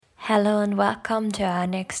Hello and welcome to our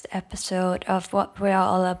next episode of What We're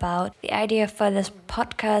All About. The idea for this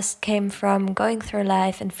podcast came from going through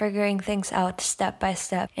life and figuring things out step by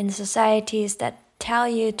step. In societies that tell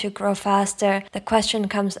you to grow faster, the question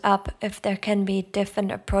comes up if there can be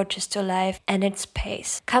different approaches to life and its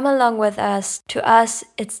pace. Come along with us. To us,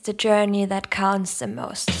 it's the journey that counts the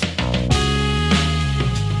most.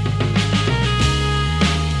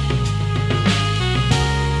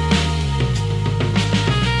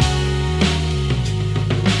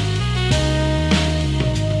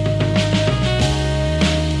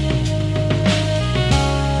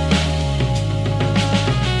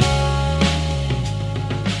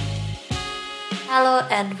 Hello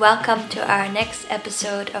and welcome to our next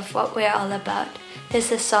episode of What We're All About.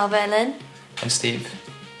 This is Solveig and Steve.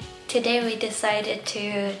 Today we decided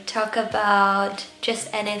to talk about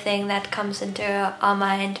just anything that comes into our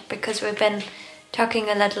mind because we've been talking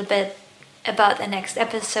a little bit about the next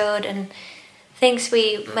episode and things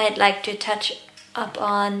we might like to touch up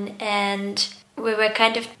on, and we were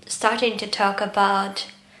kind of starting to talk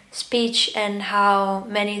about speech and how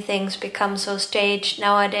many things become so staged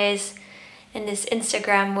nowadays in this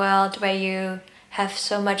Instagram world where you have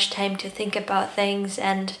so much time to think about things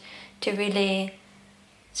and to really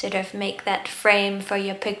sort of make that frame for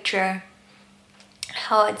your picture,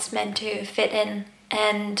 how it's meant to fit in.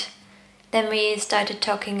 And then we started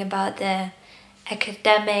talking about the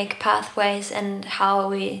academic pathways and how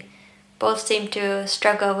we both seem to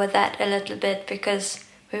struggle with that a little bit because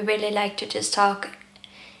we really like to just talk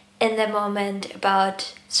in the moment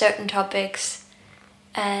about certain topics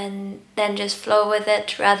and then just flow with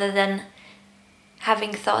it rather than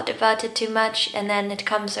having thought about it too much, and then it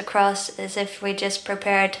comes across as if we just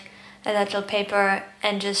prepared a little paper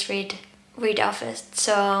and just read off it.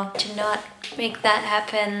 So to not make that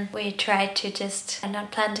happen, we tried to just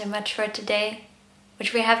not plan too much for today,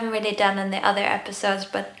 which we haven't really done in the other episodes,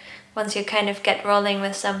 but once you kind of get rolling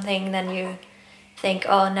with something, then you think,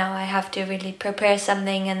 oh, now I have to really prepare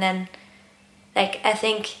something. And then I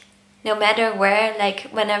think no matter where,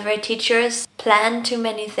 whenever teachers plan too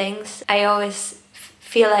many things, I always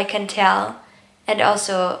feel I can tell. And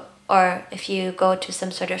also, or if you go to some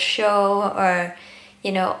sort of show, or,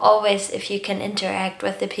 always if you can interact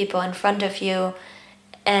with the people in front of you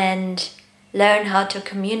and learn how to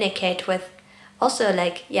communicate with also,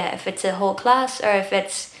 if it's a whole class or if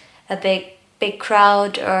it's a big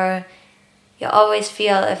crowd, or you always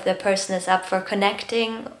feel if the person is up for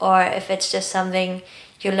connecting or if it's just something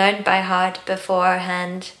you learned by heart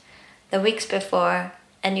beforehand, the weeks before,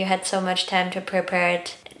 and you had so much time to prepare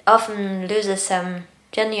it. It often loses some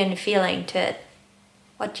genuine feeling to it.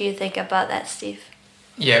 What do you think about that, Steve?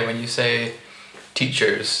 Yeah, when you say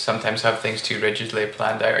teachers sometimes have things too rigidly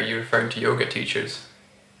planned out, are you referring to yoga teachers?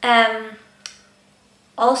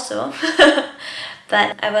 Also,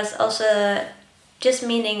 but I was also just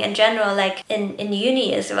meaning in general, in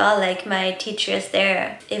uni as well, my teachers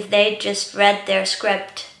there, if they just read their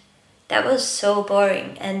script, that was so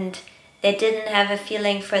boring, and they didn't have a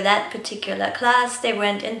feeling for that particular class, they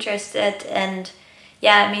weren't interested. And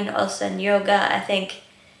also in yoga, I think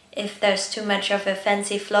if there's too much of a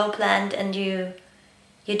fancy flow planned and you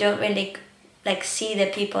don't really see the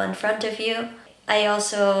people in front of you, I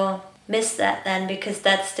also miss that then, because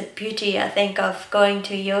that's the beauty, I think, of going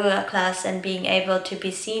to a yoga class and being able to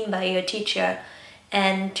be seen by your teacher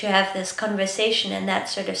and to have this conversation in that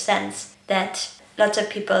sort of sense, that lots of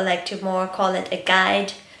people like to more call it a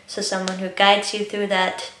guide. So someone who guides you through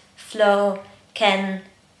that flow can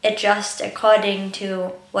adjust according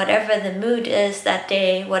to whatever the mood is that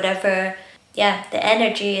day, whatever the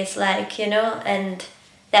energy is and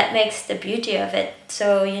that makes the beauty of it.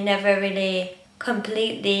 So you never really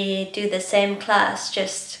completely do the same class,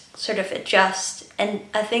 just sort of adjust. And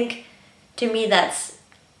I think to me that's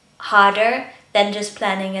harder than just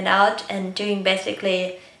planning it out and doing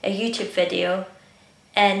basically a YouTube video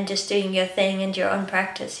and just doing your thing and your own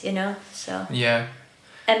practice, so yeah,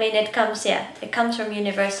 it comes from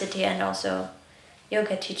university and also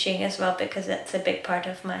yoga teaching as well, because that's a big part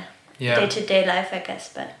of my day-to-day life, I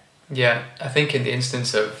guess. But yeah, I think in the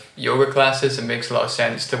instance of yoga classes, it makes a lot of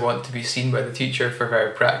sense to want to be seen by the teacher for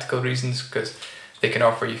very practical reasons, because they can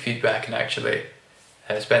offer you feedback and actually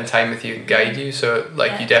spend time with you and guide you. So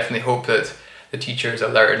you definitely hope that the teacher is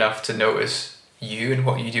alert enough to notice you and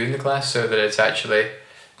what you do in the class, so that it's actually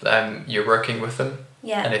you're working with them.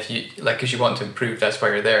 Yeah. And if you because you want to improve, that's why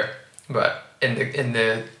you're there. But in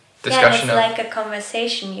the discussion it's like a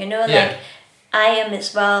conversation, I am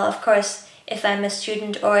as well, of course. If I'm a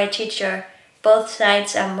student or a teacher, both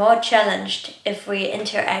sides are more challenged if we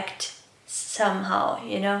interact somehow,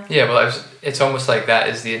 you know? Yeah, well, it's almost like that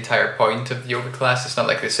is the entire point of the yoga class. It's not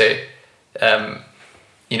like they say,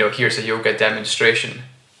 here's a yoga demonstration.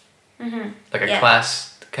 Like a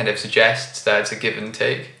class kind of suggests that it's a give and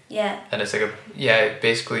take. Yeah. And it's like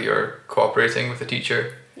basically you're cooperating with the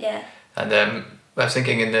teacher. Yeah. And I was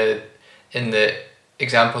thinking in the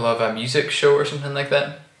example of a music show or something like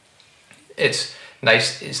that, it's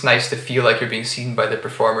nice to feel like you're being seen by the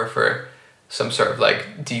performer for some sort of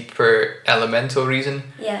like deeper elemental reason.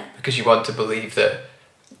 Yeah. Because you want to believe that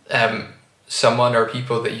someone or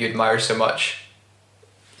people that you admire so much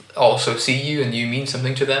also see you and you mean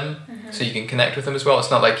something to them, so you can connect with them as well.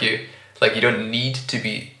 It's not like you don't need to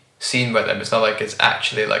be seen by them. It's not like it's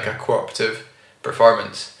actually like a cooperative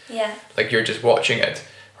performance. Yeah. Like you're just watching it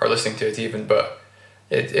or listening to it even, but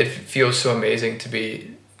it feels so amazing to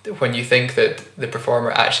be when you think that the performer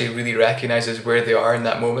actually really recognizes where they are in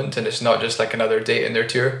that moment, and it's not just like another date in their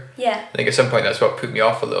tour. Yeah. I think at some point that's what put me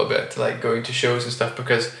off a little bit, like going to shows and stuff,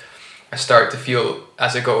 because I start to feel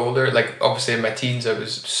as I got older, like obviously in my teens I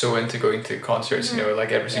was so into going to concerts,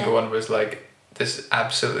 like every single one was like this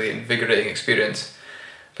absolutely invigorating experience.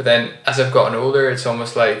 But then as I've gotten older, it's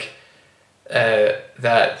almost like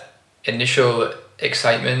that initial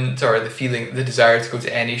excitement or the desire to go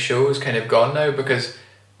to any show is kind of gone now, because,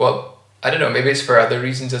 well, I don't know, maybe it's for other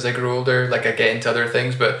reasons as I grow older, like I get into other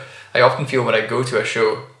things, but I often feel when I go to a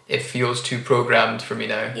show, it feels too programmed for me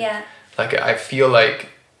now. Yeah. Like I feel like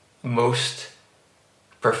most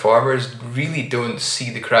performers really don't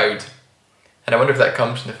see the crowd. And I wonder if that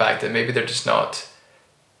comes from the fact that maybe they're just not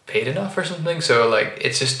paid enough or something. So like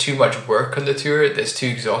it's just too much work on the tour, it's too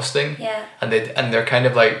exhausting. Yeah. And they're kind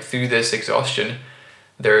of like, through this exhaustion,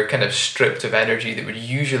 they're kind of stripped of energy that would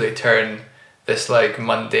usually turn this like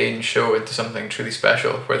mundane show into something truly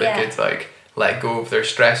special, where they could like let go of their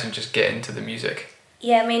stress and just get into the music.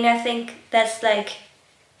 Yeah, I mean, I think that's like,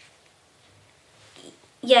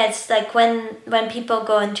 it's like when people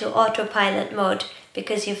go into autopilot mode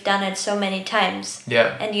because you've done it so many times.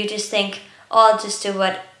 Yeah. And you just think, oh, I'll just do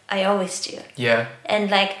what I always do. Yeah.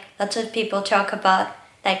 And like that's what people talk about,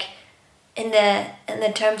 like in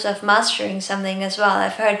the terms of mastering something as well.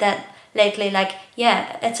 I've heard that lately, like,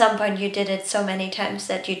 at some point you did it so many times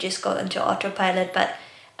that you just go into autopilot, but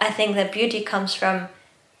I think the beauty comes from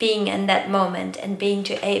being in that moment and being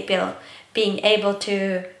able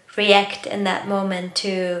to react in that moment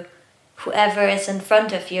to whoever is in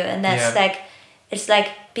front of you, and that's like, it's like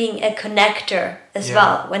being a connector as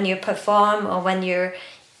well when you perform or when you're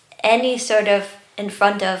any sort of in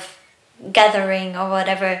front of gathering or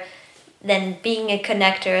whatever. Then being a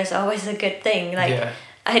connector is always a good thing. Like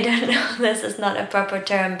I don't know, this is not a proper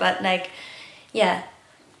term, but like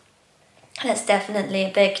that's definitely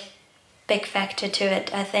a big factor to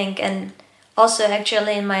it, I think. And also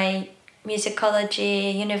actually in my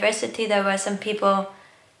musicology university there were some people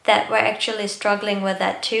that were actually struggling with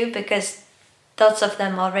that too, because lots of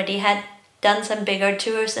them already had done some bigger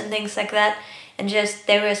tours and things like that, and just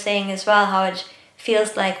they were saying as well how it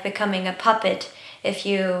feels like becoming a puppet if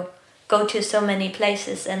you go to so many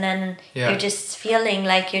places and then you're just feeling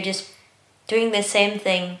like you're just doing the same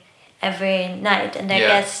thing every night. And I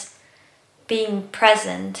guess being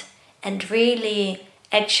present and really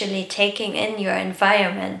actually taking in your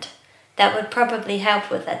environment, that would probably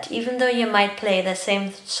help with that, even though you might play the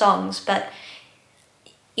same songs. But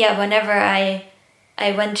whenever I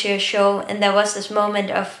went to a show and there was this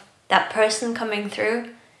moment of that person coming through,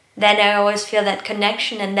 then I always feel that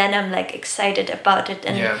connection, and then I'm like excited about it,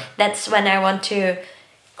 and that's when I want to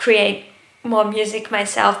create more music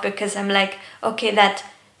myself, because I'm like, okay,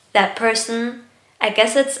 that person, I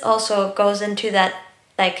guess it's also goes into that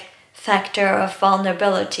like factor of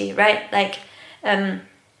vulnerability, right? Like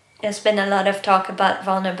there's been a lot of talk about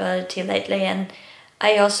vulnerability lately, and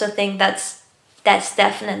I also think that's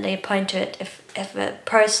definitely a point to it. If a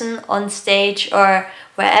person on stage or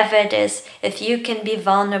wherever it is, if you can be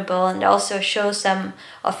vulnerable and also show some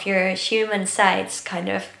of your human sides kind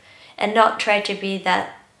of, and not try to be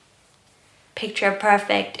that picture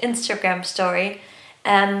perfect Instagram story,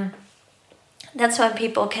 that's when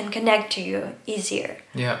people can connect to you easier.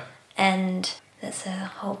 Yeah. And that's a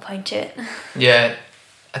whole point to it. Yeah.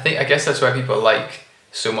 I guess that's why people like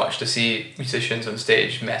so much to see musicians on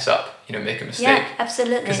stage mess up, make a mistake. Yeah,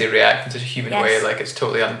 absolutely. Because they react in such a human way, like it's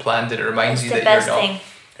totally unplanned, and it reminds you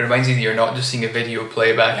that you're not just seeing a video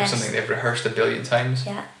playback of something they've rehearsed a billion times.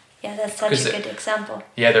 Yeah, that's such a good example.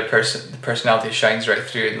 Yeah, the personality shines right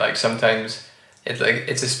through, and like sometimes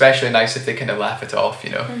it's especially nice if they kind of laugh it off, you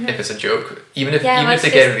know, if it's a joke. Even if Yeah, even if they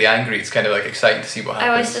get really angry, it's kind of like exciting to see what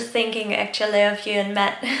happens. I was just thinking actually of you and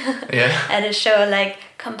Matt Yeah. at a show, like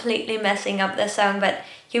completely messing up the song, but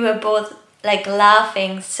you were both like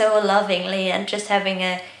laughing so lovingly and just having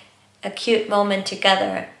a cute moment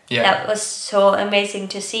together. Yeah. That was so amazing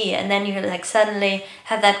to see. And then you like suddenly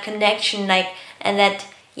have that connection, like, and that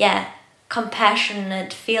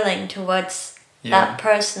compassionate feeling towards that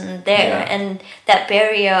person there, and that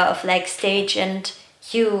barrier of like stage and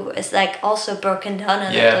you is like also broken down a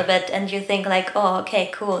little bit, and you think like, oh, okay,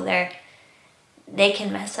 cool, they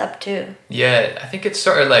can mess up too. Yeah, I think it's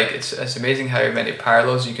sort of like it's amazing how many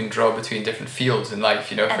parallels you can draw between different fields in life,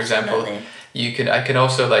 you know. For example, I can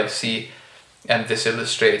also like see this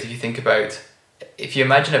illustrated if you think about, if you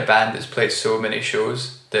imagine a band that's played so many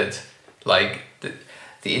shows that like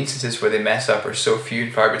the instances where they mess up are so few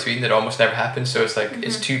and far between that it almost never happens, so it's like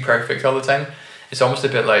it's too perfect all the time. It's almost a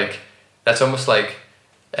bit like, that's almost like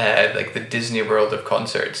the Disney World of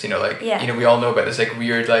concerts, you know, like you know, we all know about this like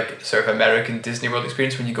weird like sort of American Disney World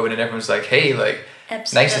experience when you go in and everyone's like, hey, like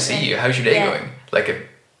nice to see you, how's your day going? Like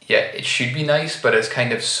it should be nice, but it's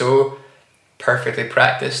kind of so perfectly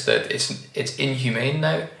practiced that it's inhumane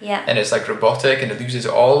now, and it's like robotic and it loses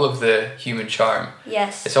all of the human charm.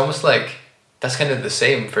 It's almost like that's kind of the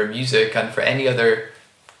same for music and for any other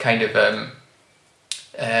kind of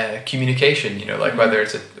communication, you know, like whether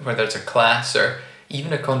it's a class or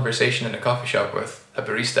even a conversation in a coffee shop with a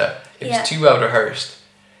barista. If it's too well rehearsed,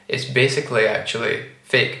 it's basically actually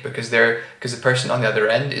fake, because the person on the other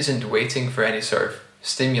end isn't waiting for any sort of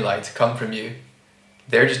stimuli to come from you.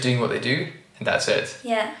 They're just doing what they do, and that's it.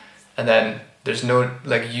 Yeah. And then there's no,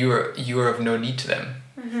 like, you are of no need to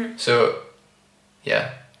them. So,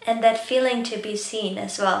 yeah. And that feeling to be seen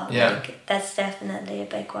as well. Yeah. Like, that's definitely a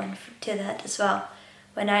big one to that as well.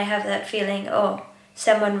 When I have that feeling, oh,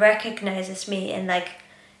 someone recognizes me in like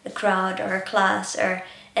a crowd or a class,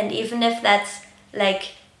 and even if that's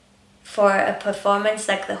like for a performance,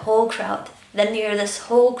 like the whole crowd, then you're this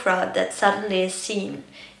whole crowd that suddenly is seen,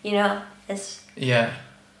 you know.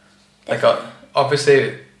 Like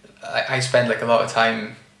obviously I spend like a lot of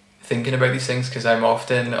time thinking about these things because I'm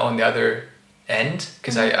often on the other end,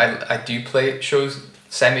 because I do play shows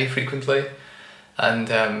semi-frequently, and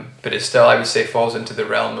but it still, I would say, falls into the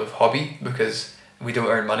realm of hobby, because we don't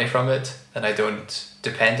earn money from it and I don't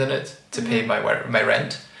depend on it to pay my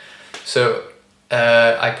rent. So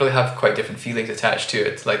I probably have quite different feelings attached to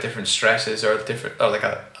it, like different stresses or like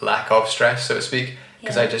a lack of stress, so to speak,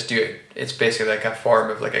 because I just do it. It's basically like a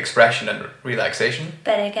form of like expression and relaxation.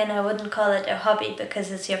 But again, I wouldn't call it a hobby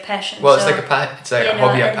because it's your passion. Well, so, it's like a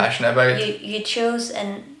hobby I'm passionate about. You chose,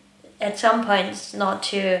 and at some points, not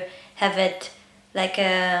to have it like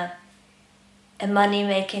a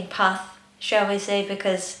money-making path, shall we say,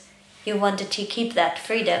 because you wanted to keep that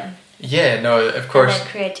freedom. Yeah, no, of course. And that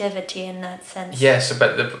creativity in that sense. Yeah, so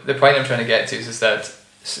but the point I'm trying to get to is that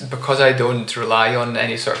because I don't rely on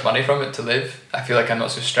any sort of money from it to live, I feel like I'm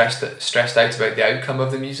not so stressed out about the outcome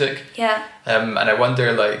of the music. Yeah. And I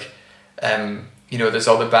wonder, like, you know, there's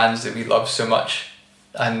all the bands that we love so much,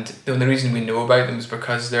 and the only reason we know about them is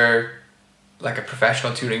because they're like a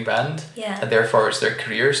professional touring band, and therefore it's their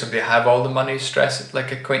career, so they have all the money stress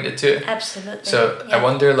like acquainted to it. Absolutely. So I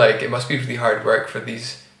wonder, like, it must be really hard work for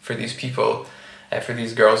these people, for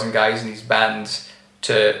these girls and guys in these bands,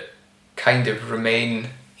 to kind of remain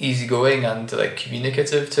easygoing and like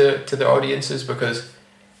communicative to their audiences, because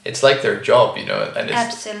it's like their job, you know, and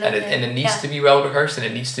it needs to be well rehearsed, and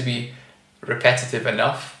it needs to be repetitive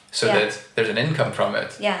enough so that there's an income from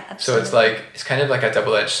it. Yeah, absolutely. So it's kind of like a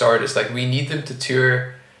double-edged sword. It's like we need them to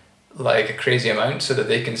tour like a crazy amount so that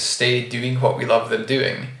they can stay doing what we love them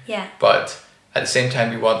doing. Yeah. But at the same time,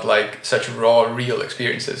 we want like such raw, real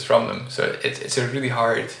experiences from them. So it's a really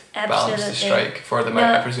hard balance to strike for them,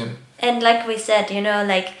 I presume. And like we said, you know,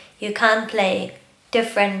 like you can't play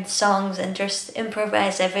different songs and just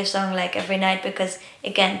improvise every song like every night, because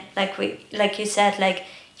again, like you said, like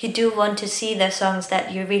you do want to see the songs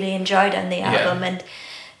that you really enjoyed on the album, and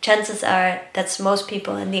chances are that's most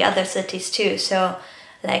people in the other cities too. So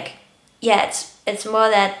like, it's more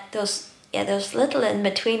that those little in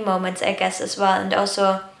between moments, I guess, as well, and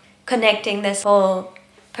also connecting this whole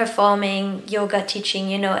performing, yoga teaching,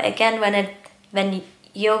 you know, again, when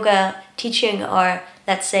yoga teaching, or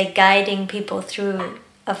let's say guiding people through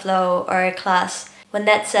a flow or a class, when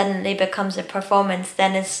that suddenly becomes a performance,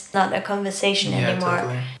 then it's not a conversation anymore.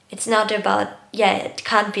 Totally. It's not about, it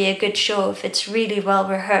can't be a good show if it's really well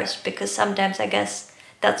rehearsed, because sometimes I guess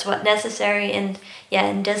that's what's necessary, and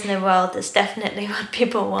in Disney World is definitely what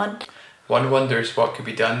people want. One wonders what could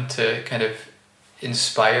be done to kind of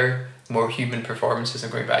inspire more human performances,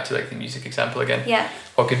 I'm going back to like the music example again. Yeah.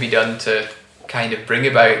 What could be done to kind of bring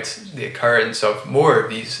about the occurrence of more of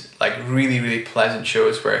these like really, really pleasant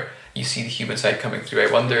shows where you see the human side coming through?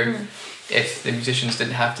 I wonder if the musicians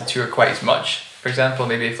didn't have to tour quite as much. For example,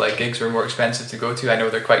 maybe if like gigs were more expensive to go to, I know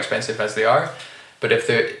they're quite expensive as they are, but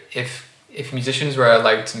if musicians were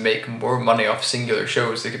allowed to make more money off singular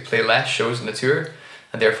shows, they could play less shows on the tour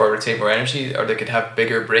and therefore retain more energy, or they could have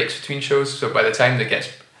bigger breaks between shows. So by the time they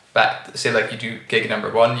get back, say like you do gig number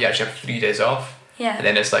 1, you actually have 3 days off. Yeah. And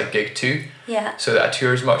then it's like gig 2. Yeah. So that a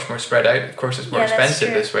tour is much more spread out. Of course, it's more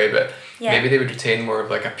expensive this way, but maybe they would retain more of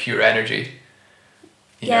like a pure energy.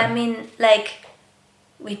 Yeah, I mean, like,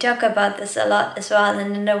 we talk about this a lot as well,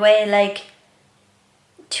 and in a way, like,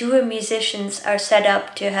 tour musicians are set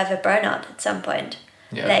up to have a burnout at some point.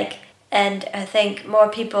 Yeah. Like, and I think more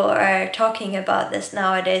people are talking about this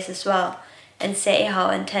nowadays as well, and say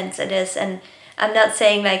how intense it is. And I'm not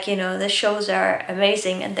saying like, you know, the shows are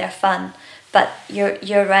amazing and they're fun, but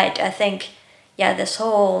you're right. I think, yeah, the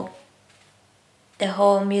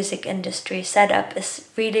whole music industry setup is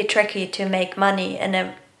really tricky to make money in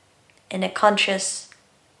a conscious,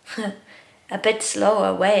 a bit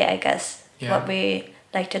slower way, I guess. Yeah. What we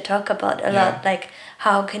like to talk about a lot, like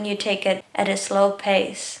how can you take it at a slow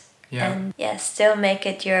pace and still make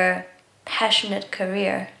it your passionate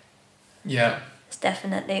career. Yeah. It's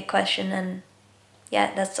definitely a question, and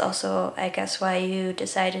yeah, that's also, I guess, why you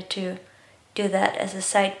decided to do that as a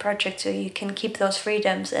side project, so you can keep those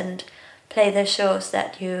freedoms and play the shows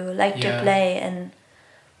that you like to play. And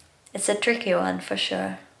it's a tricky one for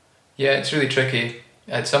sure. Yeah, it's really tricky.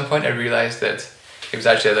 At some point I realised that it was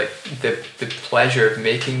actually like the pleasure of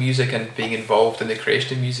making music and being involved in the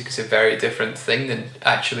creation of music is a very different thing than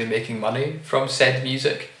actually making money from said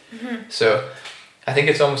music. So I think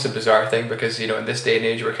it's almost a bizarre thing because, you know, in this day and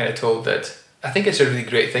age we're kind of told that, I think it's a really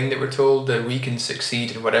great thing that we're told that we can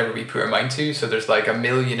succeed in whatever we put our mind to. So there's like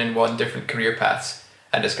 1,000,001 different career paths,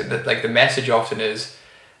 and it's like the message often is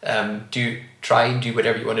try and do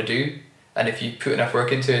whatever you want to do, and if you put enough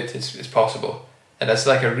work into it, it's possible. And that's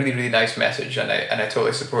like a really, really nice message, and I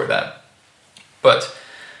totally support that. But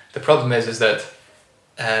the problem is that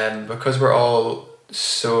because we're all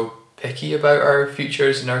so picky about our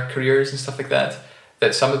futures and our careers and stuff like that,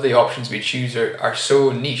 that some of the options we choose are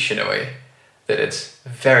so niche in a way that it's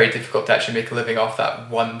very difficult to actually make a living off that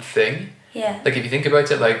one thing. Yeah. Like if you think about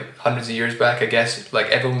it, like hundreds of years back, I guess like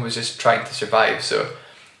everyone was just trying to survive. So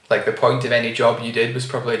like the point of any job you did was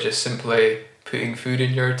probably just simply putting food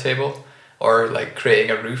in your table or like creating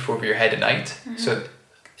a roof over your head at night. So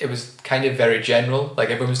it was kind of very general, like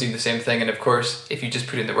everyone was doing the same thing, and of course if you just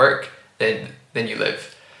put in the work, then you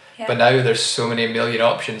live. But now there's so many million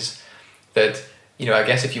options that, you know, I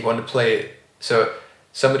guess if you want to play, so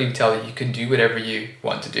somebody would tell you can do whatever you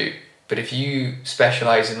want to do, but if you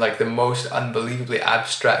specialize in like the most unbelievably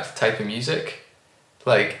abstract type of music,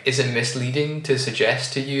 like is it misleading to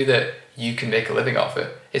suggest to you that you can make a living off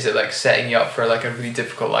it? Is it like setting you up for like a really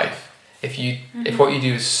difficult life? If what you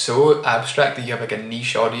do is so abstract that you have like a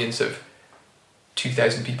niche audience of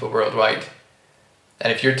 2,000 people worldwide,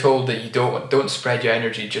 and if you're told that you don't spread your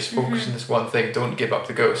energy, just focus on this one thing, don't give up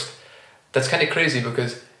the ghost, that's kind of crazy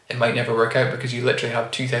because it might never work out because you literally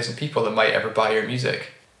have 2,000 people that might ever buy your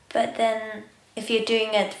music. But then if you're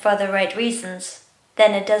doing it for the right reasons,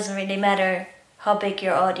 then it doesn't really matter how big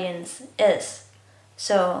your audience is.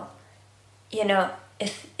 So, you know,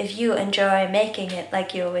 if you enjoy making it,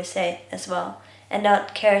 like you always say as well, and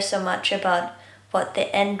not care so much about what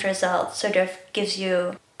the end result sort of gives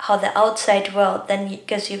you, how the outside world then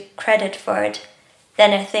gives you credit for it,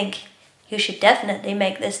 then I think you should definitely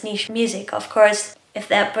make this niche music. Of course, if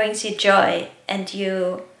that brings you joy and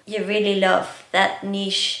you really love that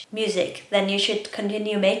niche music, then you should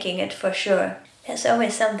continue making it for sure. There's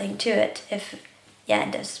always something to it.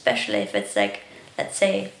 And especially if it's like, let's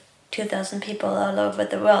say, 2,000 people all over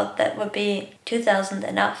the world, that would be 2,000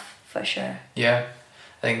 enough for sure. Yeah,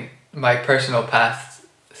 I think my personal path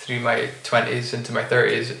through my 20s into my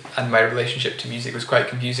 30s and my relationship to music was quite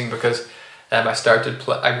confusing because I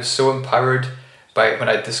was so empowered by, when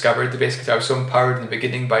I discovered the bass guitar, I was so empowered in the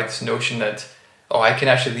beginning by this notion that, I can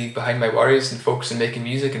actually leave behind my worries and focus on making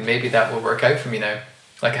music, and maybe that will work out for me now.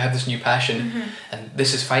 Like I have this new passion, and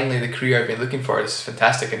this is finally the career I've been looking for. This is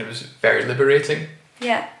fantastic, and it was very liberating.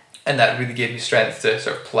 Yeah. And that really gave me strength to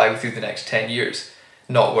sort of plough through the next 10 years,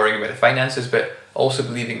 not worrying about the finances, but also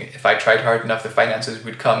believing if I tried hard enough, the finances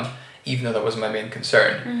would come, even though that wasn't my main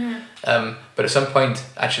concern. But at some point,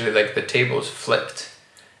 actually, like the tables flipped,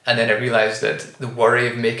 and then I realised that the worry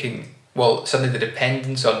of suddenly the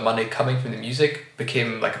dependence on money coming from the music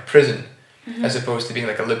became like a prison. as opposed to being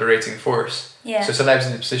like a liberating force. Yeah. So sometimes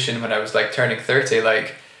in the position when I was like turning 30,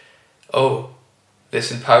 like, oh,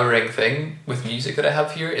 this empowering thing with music that I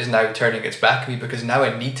have here is now turning its back on me because now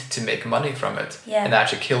I need to make money from it. Yeah. And I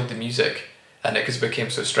actually killed the music, and because it became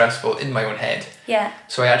so stressful in my own head. Yeah.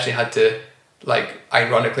 So I actually had to, like,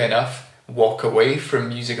 ironically enough, walk away from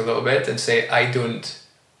music a little bit and say I don't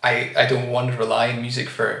want to rely on music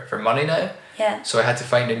for money now. Yeah. So I had to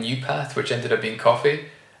find a new path, which ended up being coffee,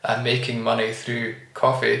 and making money through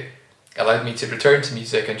coffee allowed me to return to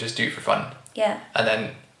music and just do it for fun. Yeah. And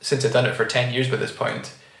then since I'd done it for 10 years by this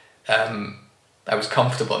point, I was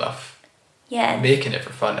comfortable enough making it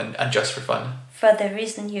for fun and just for fun. For the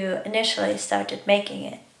reason you initially started making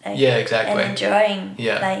it. Like, yeah, exactly. And enjoying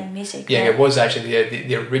playing music. Yeah, it was actually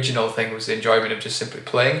the original thing was the enjoyment of just simply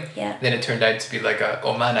playing. Yeah. Then it turned out to be like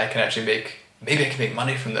oh man, I can actually maybe I can make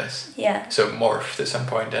money from this. Yeah. So it morphed at some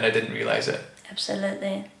point and I didn't realise it.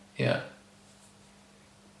 Absolutely. Yeah.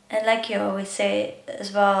 And like you always say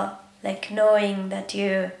as well, like knowing that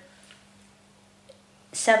you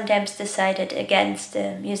sometimes decided against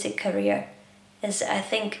the music career I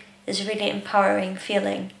think is really empowering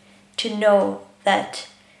feeling to know that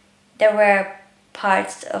there were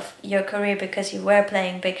parts of your career because you were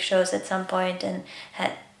playing big shows at some point and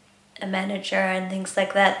had a manager and things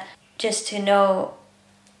like that. Just to know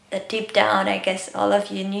that deep down, I guess all of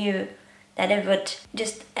you knew that it would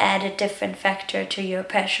just add a different factor to your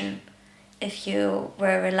passion if you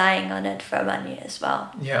were relying on it for money as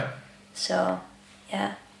well. Yeah. So,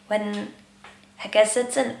 yeah, when I guess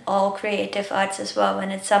it's in all creative arts as well, when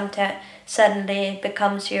it suddenly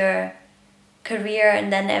becomes your career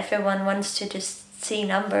and then everyone wants to just see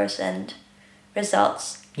numbers and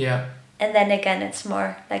results. Yeah. And then again, it's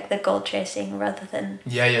more like the goal chasing rather than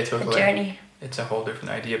totally. the journey. It's a whole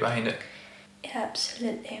different idea behind it. Yeah,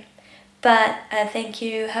 absolutely. But I think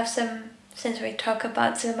you have since we talk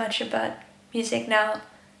about so much about music now,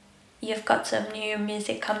 you've got some new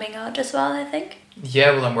music coming out as well, I think.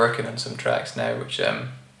 Yeah, well, I'm working on some tracks now, which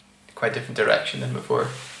quite different direction than before.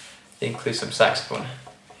 They include some saxophone.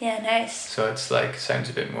 Yeah, nice. So it's like sounds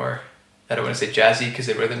a bit more. I don't want to say jazzy because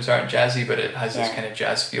the rhythms aren't jazzy, but it has this kind of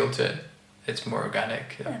jazz feel to it. It's more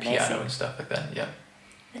organic, piano and stuff like that. Yeah.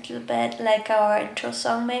 A little bit like our intro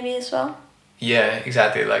song, maybe as well. Yeah,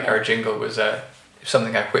 exactly. Like our jingle was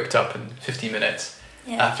something I whipped up in 15 minutes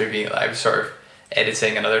after I was sort of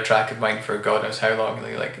editing another track of mine for God knows how long,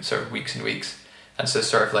 like sort of weeks and weeks. And so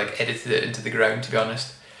sort of like edited it into the ground, to be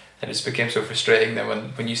honest. And it just became so frustrating that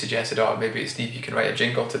when you suggested, oh, maybe Steve, you can write a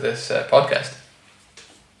jingle to this podcast.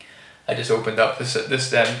 I just opened up this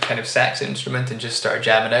kind of sax instrument and just started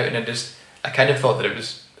jamming out, and I kind of thought that it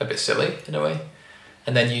was a bit silly in a way.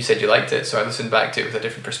 And then you said you liked it, so I listened back to it with a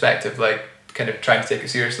different perspective, like kind of trying to take it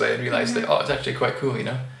seriously, and realised that, oh, it's actually quite cool, you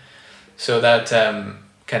know? So that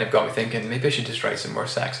kind of got me thinking, maybe I should just write some more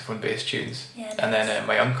saxophone-based tunes. Yeah, nice. And then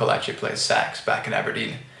my uncle actually plays sax back in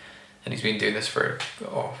Aberdeen, and he's been doing this for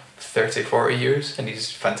 30, 40 years, and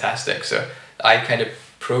he's fantastic. So I kind of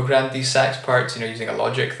programmed these sax parts, using a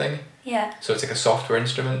Logic thing. Yeah. So it's like a software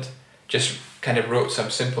instrument. Just kind of wrote some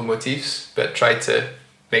simple motifs, but tried to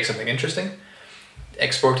make something interesting.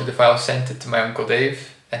 Exported the file, sent it to my Uncle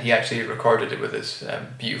Dave, and he actually recorded it with his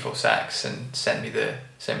beautiful sax and sent me the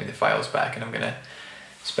files back, and I'm gonna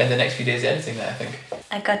spend the next few days editing that, I think.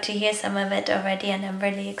 I got to hear some of it already, and I'm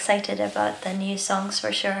really excited about the new songs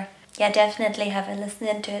for sure. Yeah, definitely have a listen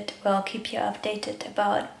into it. We'll keep you updated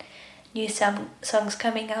about new songs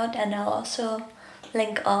coming out, and I'll also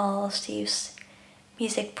link all Steve's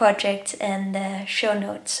music projects in the show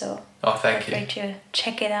notes, so thank feel free to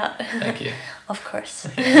check it out. Thank you. Of course.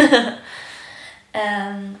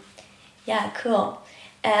 Yeah, cool.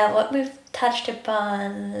 What we've touched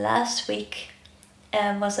upon last week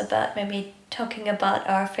was about maybe talking about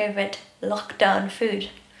our favorite lockdown food.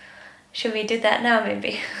 Should we do that now,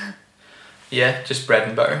 maybe? Yeah, just bread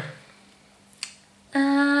and butter.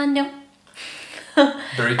 No.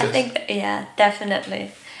 Burritos. I think,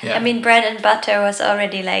 definitely. Yeah. I mean, bread and butter was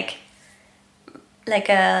already like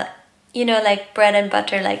a, like bread and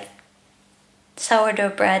butter, like sourdough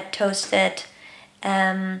bread toasted.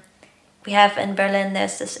 We have in Berlin,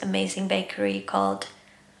 there's this amazing bakery called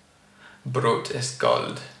Brot ist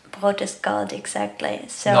Gold. Brot ist Gold, exactly.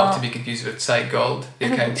 So not to be confused with Zeit Gold,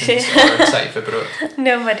 the accountants, or Zeit für Brot.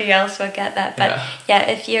 Nobody else will get that. But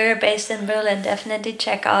if you're based in Berlin, definitely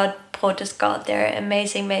check out Brot ist Gold. They're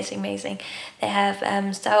amazing, amazing, amazing. They have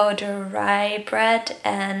sourdough rye bread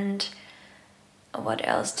and what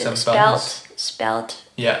else? Spelt.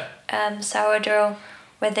 Yeah. Sourdough,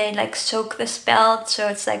 where they like soak the spelt, so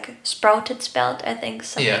it's like sprouted spelt, I think,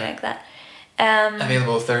 something like that.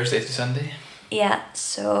 Available Thursday to Sunday. Yeah,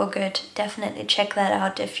 so good. Definitely check that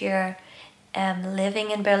out if you're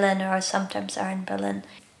living in Berlin or sometimes are in Berlin.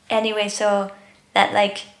 Anyway, so that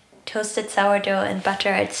like toasted sourdough and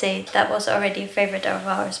butter, I'd say that was already a favorite of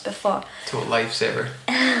ours before. Total lifesaver.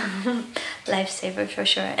 Lifesaver for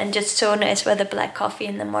sure. And just so nice with a black coffee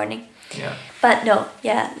in the morning. Yeah. But no,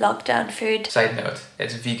 yeah, lockdown food. Side note,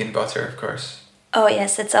 it's vegan butter, of course. Oh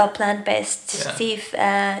yes, it's all plant-based. Yeah.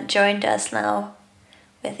 Steve joined us now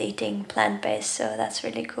with eating plant-based, so that's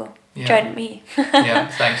really cool. Yeah. Joined me. Yeah,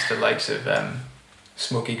 thanks to the likes of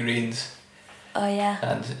Smoky Greens Oh yeah.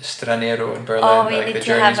 and Stranero in Berlin. Oh, we like need the to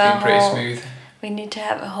journey's have a been pretty whole- smooth. We need to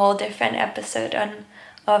have a whole different episode on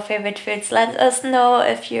our favorite foods. Let us know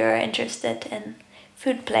if you're interested in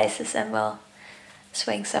food places and we'll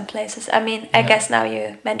swing some places. I mean, I Yeah. guess now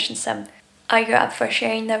you mentioned some. Are you up for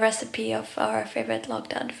sharing the recipe of our favorite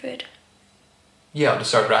lockdown food? Yeah, I'll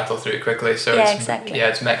just sort of rattle through it quickly. So Yeah, it's, exactly. Yeah,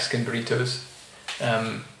 it's Mexican burritos.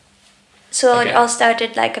 So Okay. it all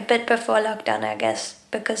started like a bit before lockdown, I guess,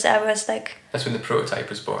 because I was like, That's when the prototype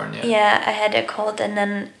was born. Yeah. yeah, I had a cold and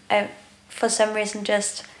then I, for some reason,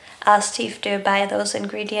 just asked Steve to buy those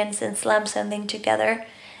ingredients and slam something together,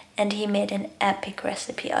 and he made an epic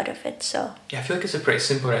recipe out of it. So Yeah, I feel like it's a pretty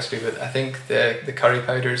simple recipe, but I think the curry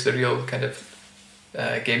powder is the real kind of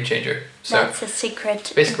game changer. So that's a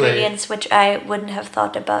secret basically- ingredients which I wouldn't have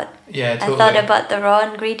thought about. yeah, totally. I thought about the raw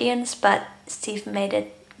ingredients, but Steve made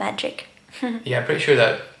it magic. Yeah, I'm pretty sure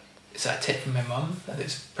that is that a tip from my mum. That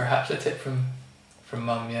is perhaps a tip from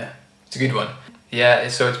mum. Yeah, it's a good one. Yeah,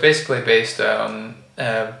 so it's basically based on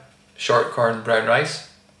short corn brown rice,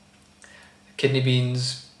 kidney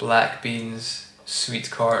beans, black beans, sweet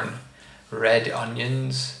corn, red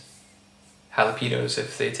onions, jalapenos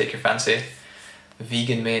if they take your fancy.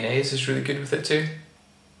 Vegan mayonnaise is really good with it too.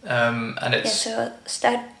 And Yeah, it's so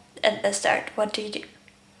start at the start. What do you do?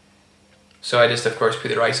 so I just of course put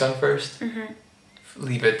the rice on first. Hmm.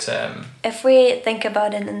 Leave it. If we think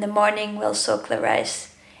about it, in the morning we'll soak the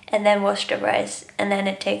rice and then wash the rice, and then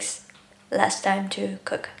it takes less time to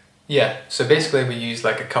cook. Yeah, so basically we use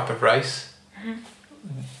like a cup of rice,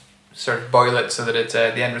 sort of boil it so that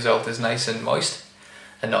the end result is nice and moist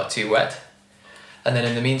and not too wet. And then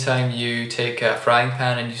in the meantime you take a frying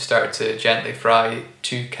pan and you start to gently fry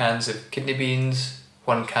 2 cans of kidney beans,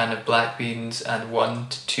 1 can of black beans and 1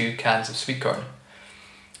 to 2 cans of sweet corn.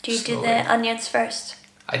 Do you do Slowly. the onions first?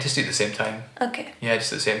 I just do it at the same time. Okay. Yeah,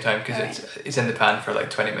 just at the same time because Alright. it's in the pan for like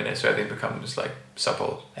 20 minutes so everything becomes like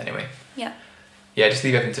supple anyway. Yeah. Yeah, just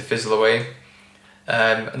leave everything to fizzle away.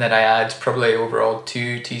 And then I add probably overall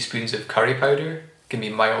 2 teaspoons of curry powder. Can be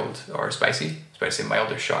mild or spicy. I was about to say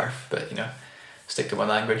mild or sharp, but you know, stick to one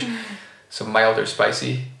language. So mild or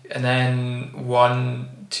spicy. And then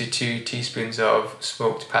 1 to 2 teaspoons of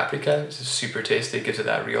smoked paprika. This is super tasty. It gives it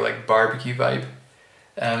that real like barbecue vibe.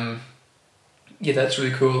 Yeah, that's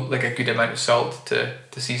really cool. Like a good amount of salt to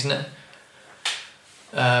season it.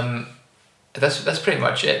 That's pretty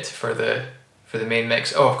much it for the main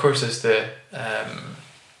mix. Oh, of course, there's the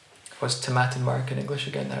what's tomato mark in English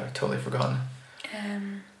again? Now I've totally forgotten.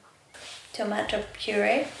 Tomato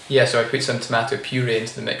puree. Yeah, so I put some tomato puree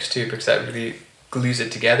into the mix too because that really glues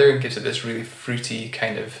it together and gives it this really fruity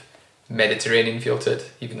kind of Mediterranean feel to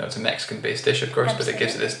it. Even though it's a Mexican-based dish, of course, but it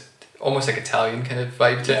gives it this almost like Italian kind of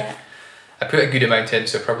vibe to it. Yeah. I put a good amount in,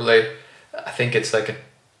 so probably I think it's like a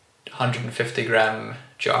 150 gram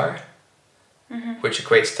jar, which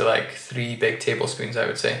equates to like 3 big tablespoons, I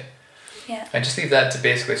would say. Yeah. And just leave that to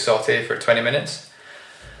basically saute for 20 minutes.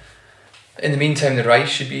 In the meantime, the rice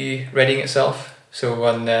should be readying itself. So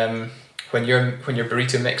when your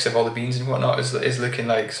burrito mix of all the beans and whatnot is looking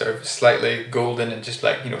like sort of slightly golden and just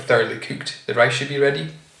like, you know, thoroughly cooked, the rice should be ready.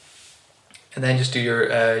 And then just do your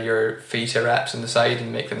fajita wraps on the side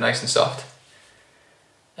and make them nice and soft.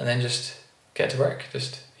 And then just get to work.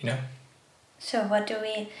 Just, you know. So what do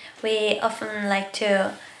we often like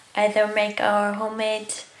to either make our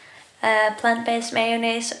homemade plant-based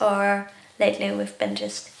mayonnaise, or lately we've been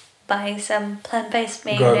just buying some plant-based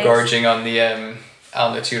mayonnaise. Gorging on the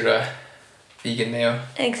Al Natura vegan mayo.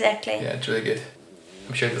 Exactly. Yeah, it's really good.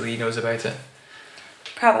 I'm sure that Lee knows about it.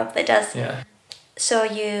 Probably does. Yeah. So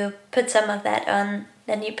you put some of that on,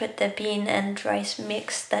 then you put the bean and rice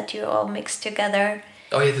mix that you all mix together.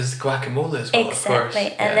 Oh yeah, there's the guacamole as well, of course.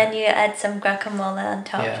 Exactly. And then you add some guacamole on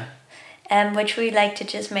top. Yeah. Which we like to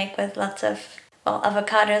just make with lots of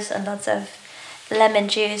avocados and lots of lemon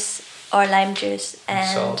juice or lime juice and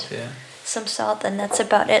Salt, yeah. some salt, and that's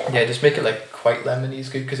about it. Yeah, just make it like quite lemony is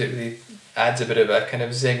good because it really adds a bit of a kind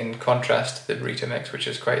of zing and contrast to the burrito mix, which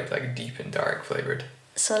is quite like deep and dark flavoured.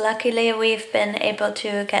 So luckily we've been able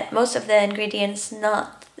to get most of the ingredients,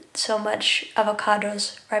 not so much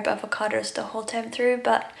avocados, ripe avocados the whole time through,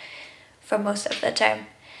 but for most of the time.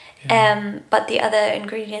 Yeah. But the other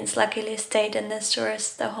ingredients luckily stayed in the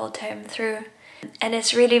stores the whole time through. And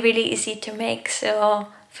it's really, really easy to make, so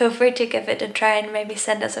feel free to give it a try and maybe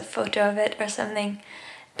send us a photo of it or something,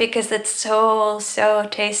 because it's so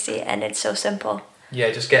tasty and it's so simple.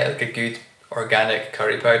 Yeah, just get like a good organic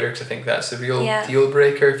curry powder, because I think that's the real deal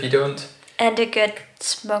breaker if you don't. And a good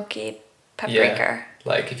smoky paprika. Yeah,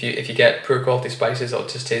 like if you get poor quality spices, it'll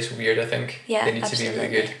just taste weird, I think. Yeah, they need to be really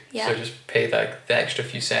good. Yeah. So just pay the extra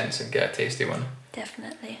few cents and get a tasty one.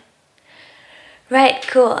 Definitely. Right,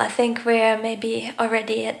 cool. I think we're maybe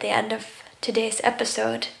already at the end of today's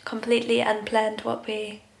episode. Completely unplanned what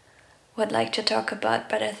we would like to talk about,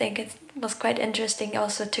 but I think it was quite interesting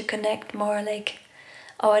also to connect more like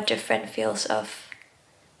our different fields of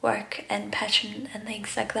work and passion and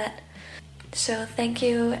things like that. So thank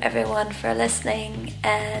you everyone for listening,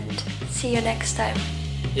 and see you next time.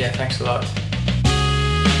 Yeah, thanks a lot.